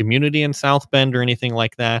in the community in South Bend or anything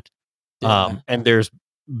like that. Yeah. And there's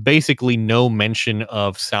basically no mention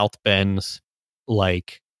of South Bend's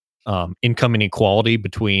like income inequality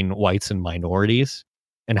between whites and minorities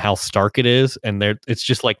and how stark it is. And it's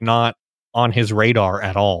just like not on his radar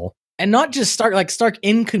at all. And not just stark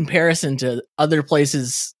in comparison to other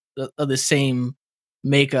places of the same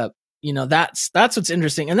makeup. That's what's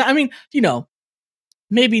interesting. And I mean,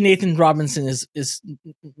 maybe Nathan Robinson is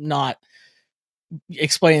not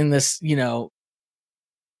explaining this,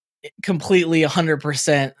 completely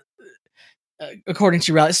 100% according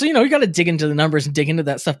to reality. So, you got to dig into the numbers and dig into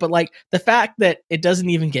that stuff. But like the fact that it doesn't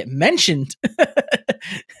even get mentioned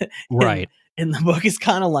right in the book is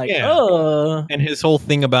kind of like, oh. And his whole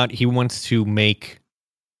thing about he wants to make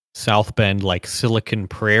South Bend like Silicon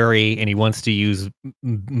Prairie, and he wants to use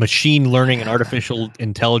machine learning and artificial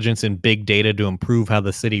intelligence and big data to improve how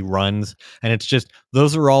the city runs. And it's just,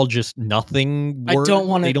 those are all just nothing words. I don't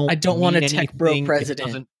want a tech bro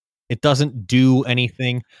president. It doesn't do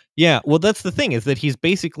anything. Yeah, well, that's the thing, is that he's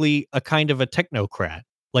basically a kind of a technocrat.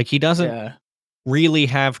 Like, he doesn't really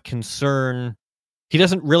have concern. He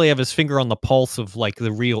doesn't really have his finger on the pulse of like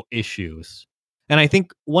the real issues. And I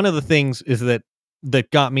think one of the things is that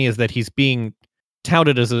got me is that he's being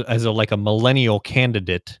touted as a like a millennial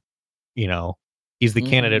candidate. You know, he's the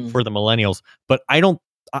candidate for the millennials, but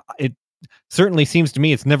it certainly seems to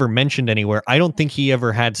me it's never mentioned anywhere. I don't think he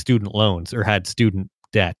ever had student loans or had student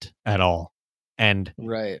debt at all. And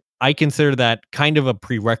I consider that kind of a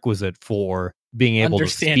prerequisite for being able to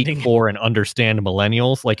speak for and understand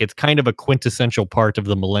millennials. Like, it's kind of a quintessential part of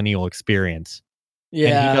the millennial experience.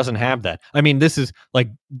 Yeah. And he doesn't have that. I mean, this is like,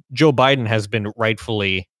 Joe Biden has been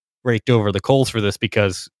rightfully raked over the coals for this,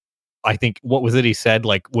 because I think, what was it he said?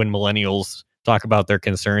 Like, when millennials talk about their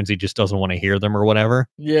concerns, he just doesn't want to hear them or whatever.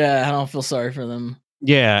 Yeah, I don't feel sorry for them.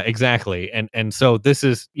 Yeah, exactly. And so this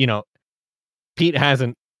is, you know, Pete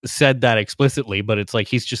hasn't said that explicitly, but it's like,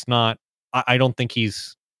 he's just not, I don't think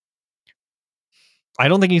he's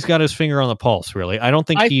got his finger on the pulse, really. I don't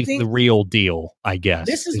think he's the real deal, I guess.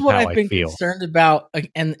 This is what I've been concerned about.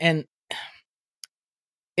 And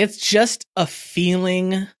it's just a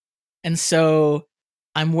feeling. And so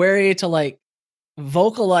I'm wary to like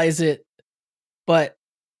vocalize it, but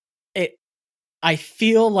I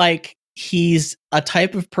feel like he's a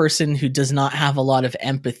type of person who does not have a lot of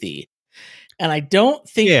empathy. And I don't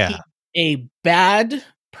think he's a bad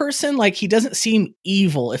person. Like, he doesn't seem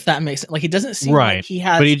evil, if that makes sense. Like, he doesn't seem like he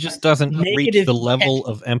has, but he just doesn't reach the level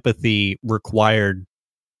of empathy required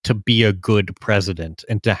to be a good president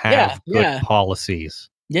and to have good policies.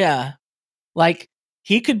 Yeah. Like,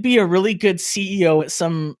 he could be a really good CEO at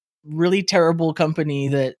some really terrible company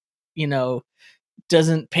that, you know,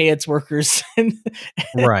 doesn't pay its workers.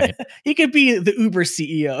 Right. He could be the Uber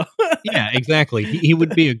CEO. Yeah, exactly. He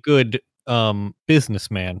would be a good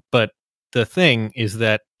businessman. But the thing is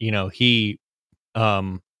that, you know, his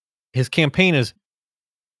campaign is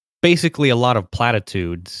basically a lot of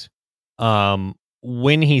platitudes.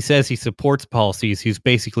 When he says he supports policies, he's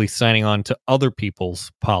basically signing on to other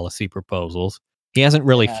people's policy proposals. He hasn't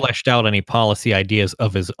really fleshed out any policy ideas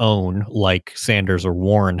of his own, like Sanders or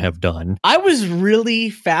Warren have done. I was really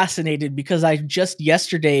fascinated because I just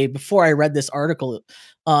yesterday, before I read this article,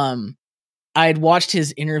 I had watched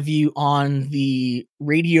his interview on the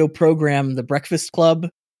radio program, The Breakfast Club.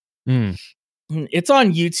 It's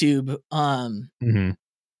on YouTube,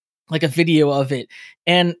 like a video of it.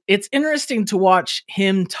 And it's interesting to watch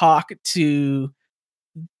him talk to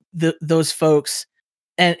those folks.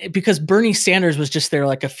 And because Bernie Sanders was just there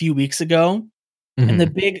like a few weeks ago, and the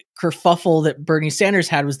big kerfuffle that Bernie Sanders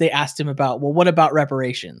had was they asked him about, well, what about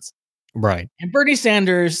reparations? Right. And Bernie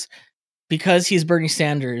Sanders, because he's Bernie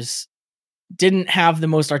Sanders, didn't have the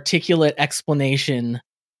most articulate explanation,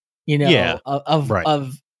 you know,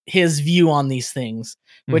 of his view on these things,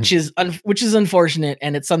 which is unfortunate,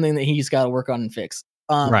 and it's something that he's got to work on and fix.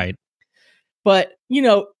 Right. But, you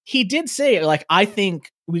know, he did say, like, I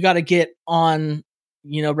think we got to get on,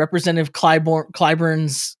 you know, Representative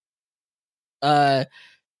Clyburn's, what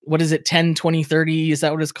is it, 10, 20, 30? Is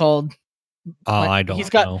that what it's called? I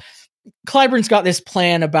don't know. Clyburn's got this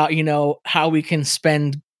plan about, you know, how we can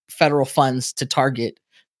spend federal funds to target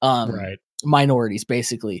minorities,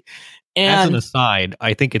 basically. And as an aside,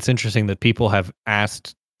 I think it's interesting that people have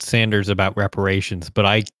asked Sanders about reparations, but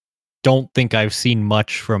I don't think I've seen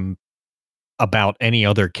much about any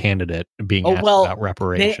other candidate being asked about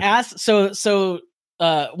reparations. They asked, so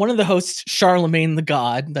one of the hosts, Charlemagne the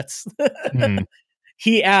God, that's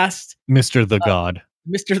he asked Mr. the God.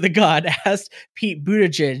 Mr. the God asked Pete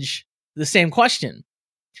Buttigieg the same question.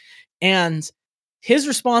 And his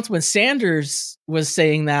response when Sanders was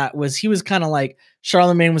saying that was, he was kind of like,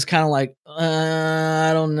 Charlemagne was kind of like,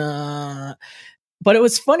 I don't know. But it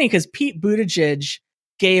was funny because Pete Buttigieg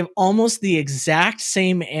gave almost the exact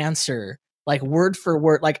same answer, like word for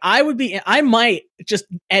word. Like, I might just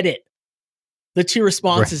edit the two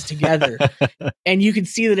responses together, and you can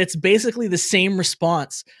see that it's basically the same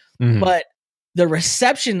response, but the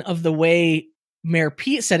reception of the way Mayor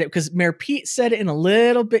Pete said it, because Mayor Pete said it in a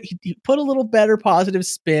little bit, he put a little better positive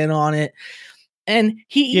spin on it, and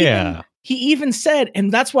he even said,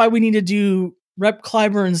 and that's why we need to do Rep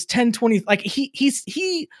Clyburn's 10-20. Like,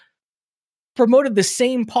 he promoted the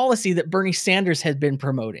same policy that Bernie Sanders had been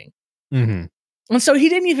promoting, and so he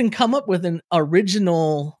didn't even come up with an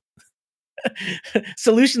original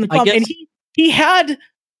solution to the problem. And he had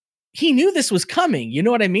he knew this was coming. You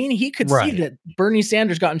know what I mean? He could see that Bernie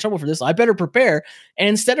Sanders got in trouble for this. I better prepare. And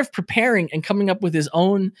instead of preparing and coming up with his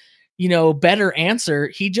own, better answer,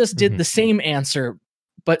 he just did the same answer,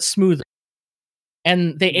 but smoother.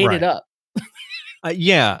 And they ate it up.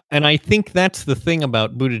 Yeah. And I think that's the thing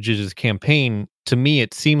about Buttigieg's campaign. To me,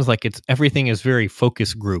 it seems like everything is very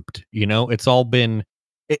focus grouped. It's all been,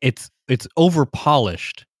 it's over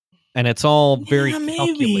polished, and it's all very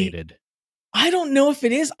calculated. I don't know if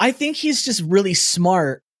it is. I think he's just really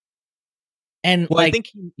smart. And I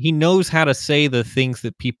think he knows how to say the things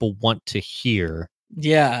that people want to hear.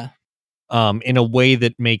 Yeah. In a way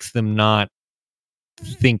that makes them not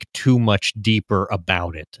think too much deeper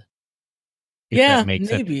about it. If that makes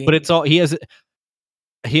maybe. Sense. But it's all he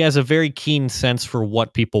has a very keen sense for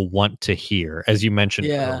what people want to hear, as you mentioned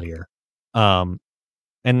earlier. And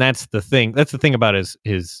that's the thing. That's the thing about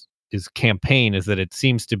his campaign, is that it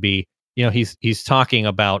seems to be, he's talking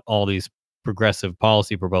about all these progressive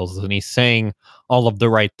policy proposals, and he's saying all of the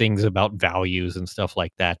right things about values and stuff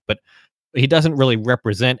like that, but he doesn't really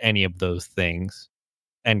represent any of those things.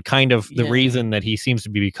 And kind of the reason that he seems to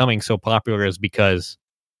be becoming so popular is because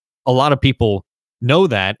a lot of people know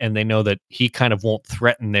that, and they know that he kind of won't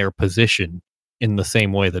threaten their position in the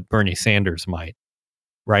same way that Bernie Sanders might,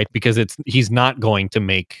 right? Because he's not going to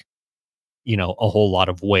make, a whole lot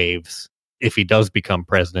of waves. If he does become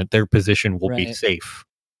president, their position will be safe.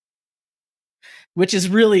 Which is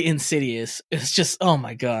really insidious. It's just, oh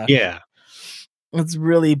my God. Yeah. It's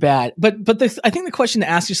really bad. But I think the question to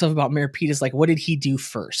ask yourself about Mayor Pete is what did he do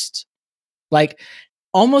first?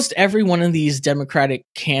 Almost every one of these Democratic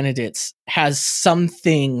candidates has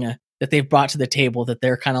something that they've brought to the table that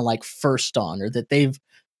they're kind of first on, or that they've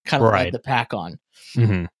kind of led the pack on.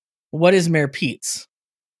 Mm-hmm. What is Mayor Pete's?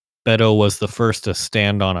 Beto was the first to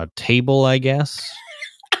stand on a table, I guess.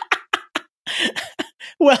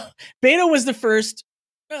 Well, Beto was the first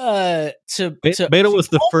Beto was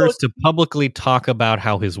the first to publicly talk about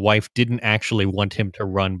how his wife didn't actually want him to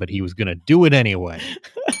run, but he was going to do it anyway.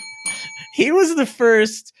 He was the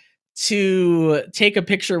first to take a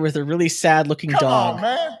picture with a really sad looking dog. On,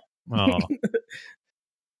 man. Oh.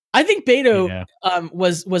 I think Beto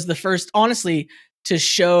was the first, honestly, to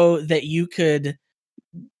show that you could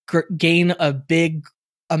gain a big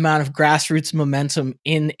amount of grassroots momentum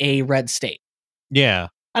in a red state. Yeah.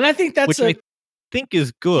 And I think that's I think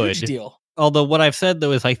is good. Huge deal. Although what I've said,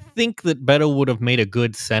 though, is I think that Beto would have made a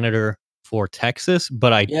good senator for Texas,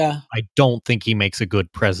 but I don't think he makes a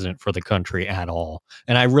good president for the country at all.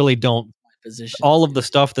 And I really don't. All of the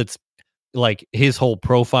stuff that's his whole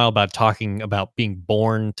profile about talking about being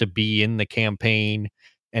born to be in the campaign,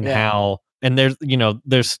 and how, and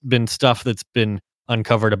there's been stuff that's been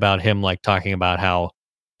uncovered about him, talking about how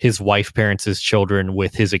his wife parents his children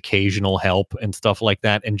with his occasional help and stuff like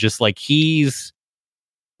that. And just Beto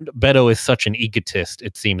is such an egotist,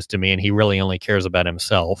 it seems to me, and he really only cares about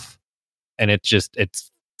himself. And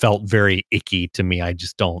it's felt very icky to me. I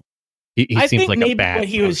just don't. He seems like a bad. What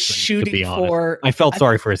he was shooting for. I felt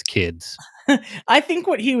sorry for his kids. I think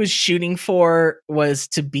what he was shooting for was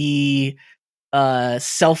to be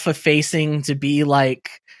self-effacing, to be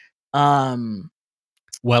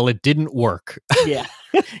well, it didn't work. Yeah.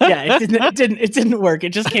 It didn't work.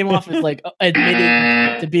 It just came off as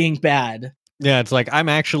admitting to being bad. Yeah, it's I'm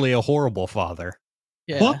actually a horrible father.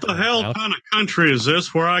 Yeah. What the hell kind of country is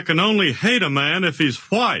this where I can only hate a man if he's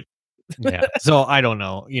white? Yeah. So I don't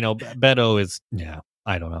know. Beto is. Yeah,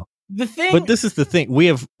 I don't know. But this is the thing. We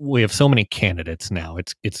have so many candidates now.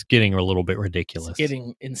 It's getting a little bit ridiculous. It's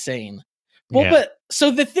getting insane. Well, but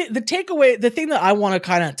so the takeaway, the thing that I want to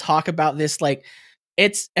kind of talk about this,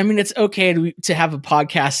 it's okay to have a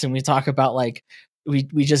podcast and we talk about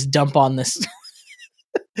we just dump on this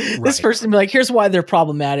this person and be here's why they're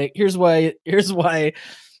problematic. Here's why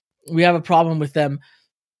we have a problem with them.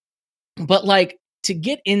 But to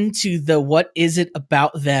get into the what is it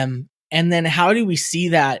about them, and then how do we see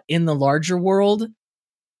that in the larger world,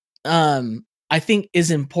 I think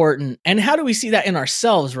is important. And how do we see that in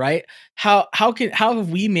ourselves, right? How have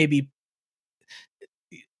we maybe,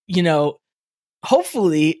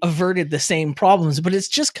 hopefully averted the same problems, but it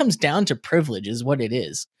just comes down to privilege is what it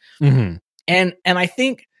is. Mm-hmm. And I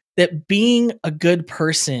think that being a good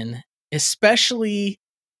person, especially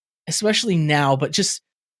now, but just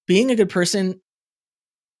being a good person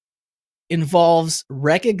involves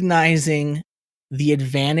recognizing the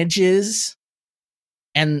advantages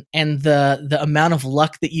and the amount of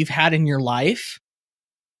luck that you've had in your life,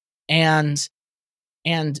 and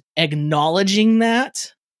acknowledging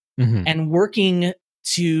that, and working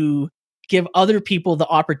to give other people the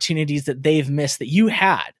opportunities that they've missed that you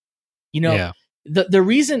had. the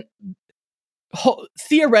reason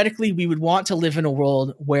theoretically we would want to live in a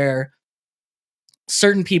world where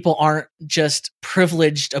certain people aren't just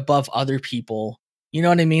privileged above other people. You know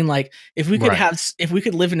what I mean? Like if we could if we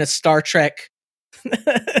could live in a Star Trek,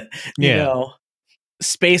 you know,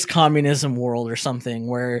 space communism world or something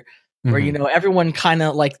where you know, everyone kind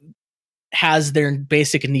of like has their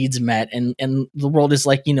basic needs met and the world is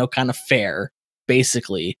like, you know, kind of fair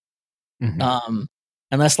basically.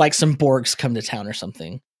 Unless like some Borgs come to town or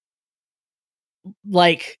something.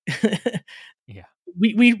 Like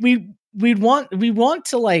we'd want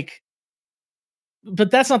to like,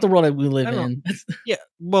 but that's not the world that we live in.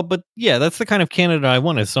 That's the kind of candidate I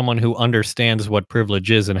want, is someone who understands what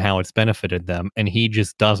privilege is and how it's benefited them, and he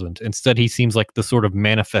just doesn't. Instead, he seems like the sort of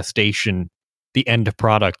manifestation, the end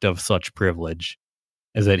product of such privilege,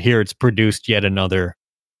 is that here it's produced yet another,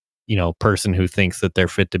 you know, person who thinks that they're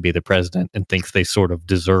fit to be the president and thinks they sort of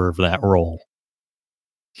deserve that role.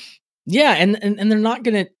 Yeah, and they're not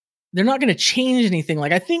gonna change anything.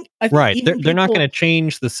 Like I think they're not gonna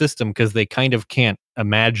change the system because they kind of can't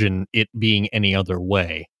imagine it being any other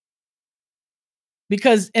way.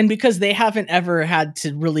 Because they haven't ever had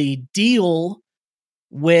to really deal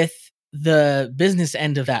with the business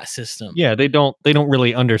end of that system. Yeah, they don't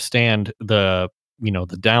really understand the, you know,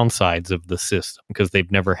 the downsides of the system because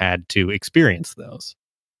they've never had to experience those.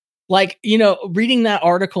 Like, you know, reading that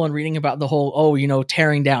article and reading about the whole, you know,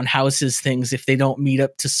 tearing down houses things if they don't meet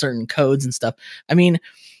up to certain codes and stuff. I mean,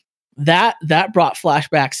 that brought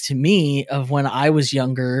flashbacks to me of when I was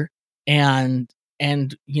younger, and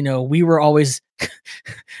you know, we were always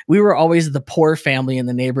the poor family in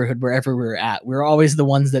the neighborhood wherever we were at. We were always the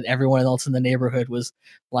ones that everyone else in the neighborhood was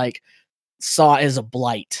like saw as a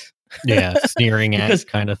blight. Yeah, sneering at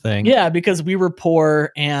kind of thing. Yeah, because we were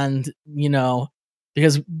poor, and you know,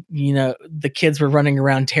 because you know the kids were running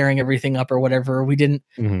around tearing everything up or whatever. We didn't,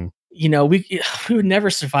 you know, we would never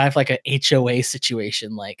survive like a HOA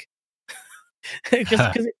situation, like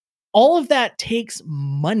because all of that takes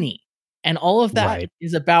money, and all of that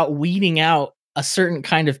is about weeding out a certain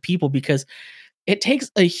kind of people, because it takes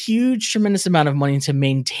a huge, tremendous amount of money to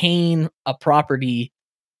maintain a property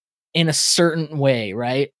in a certain way,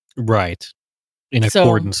 right? Right. In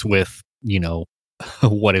accordance with, you know,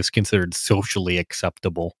 what is considered socially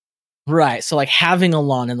acceptable. Right. So like having a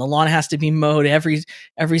lawn, and the lawn has to be mowed every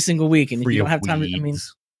single week. And if you don't have time, I mean,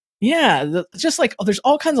 yeah, just like there's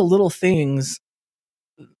all kinds of little things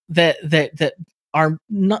that are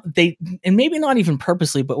not, they, and maybe not even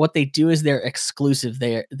purposely, but what they do is they're exclusive.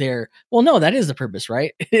 They're well, no, that is the purpose,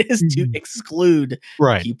 right? It is to exclude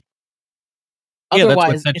people. Yeah,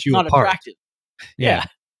 otherwise, that's it's not apart. attractive. Yeah.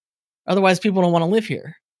 Otherwise, people don't want to live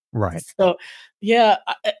here. Right. So, yeah.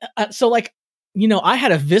 So, like, you know, I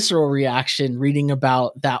had a visceral reaction reading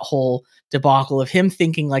about that whole debacle of him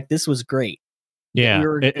thinking like this was great. Yeah.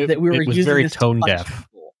 That we were it was using very this tone deaf.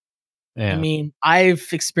 Yeah. I mean, I've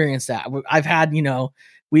experienced that. I've had, you know,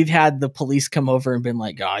 we've had the police come over and been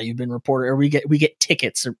like, "Oh, you've been reported," or we get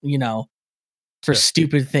tickets, or you know, for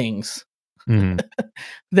stupid things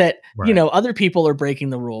that you know other people are breaking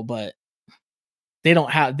the rule, but they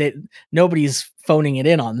don't have nobody's phoning it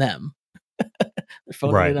in on them. They're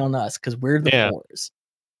phoning it on us because we're the whores.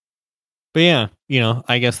 But yeah, you know,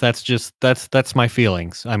 I guess that's my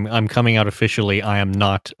feelings. I'm coming out officially. I am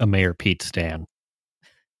not a Mayor Pete stan.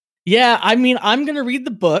 Yeah, I mean, I'm gonna read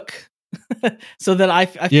the book so that I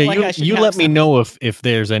feel like I should. You let me know if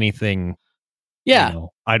there's anything. Yeah, you know,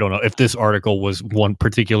 I don't know if this article was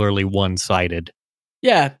particularly one-sided.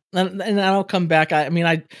 Yeah, and I'll come back. I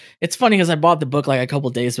mean, it's funny because I bought the book like a couple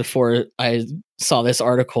days before I saw this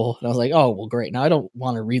article, and I was like, "Oh, well, great." Now I don't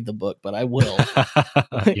want to read the book, but I will.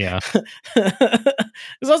 Yeah, because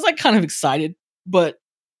I was like kind of excited, but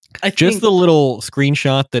I think the little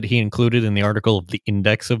screenshot that he included in the article of the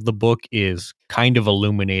index of the book is kind of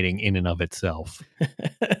illuminating in and of itself.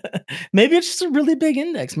 Maybe it's just a really big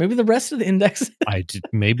index. Maybe the rest of the index.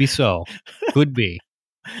 Maybe so. Could be.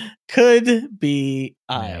 Could be.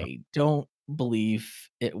 Yeah. I don't believe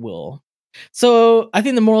it will. So I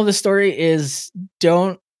think the moral of the story is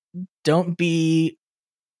don't be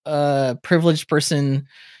a privileged person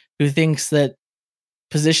who thinks that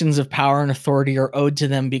positions of power and authority are owed to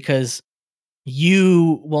them because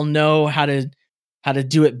you will know how to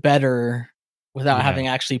do it better without having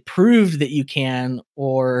actually proved that you can,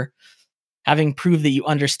 or having proved that you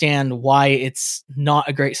understand why it's not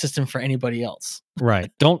a great system for anybody else.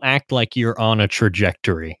 Right. Don't act like you're on a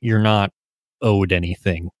trajectory. You're not owed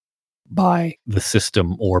anything by the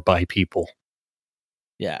system or by people.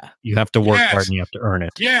 Yeah. You have to work hard and you have to earn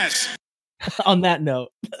it. Yes. On that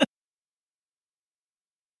note.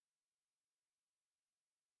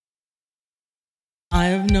 I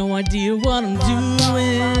have no idea what I'm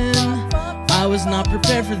doing. I was not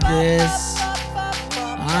prepared for this.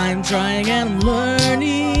 I'm trying and I'm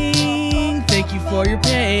learning. Thank you for your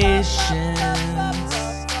patience.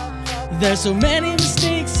 There's so many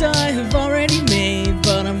mistakes I have already made,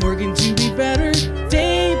 but I'm working to be better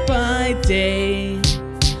day by day.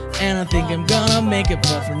 And I think I'm gonna make it,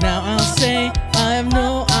 but for now I'll say I have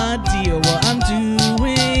no idea what I'm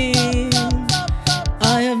doing.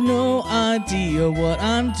 I have no idea what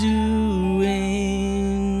I'm doing.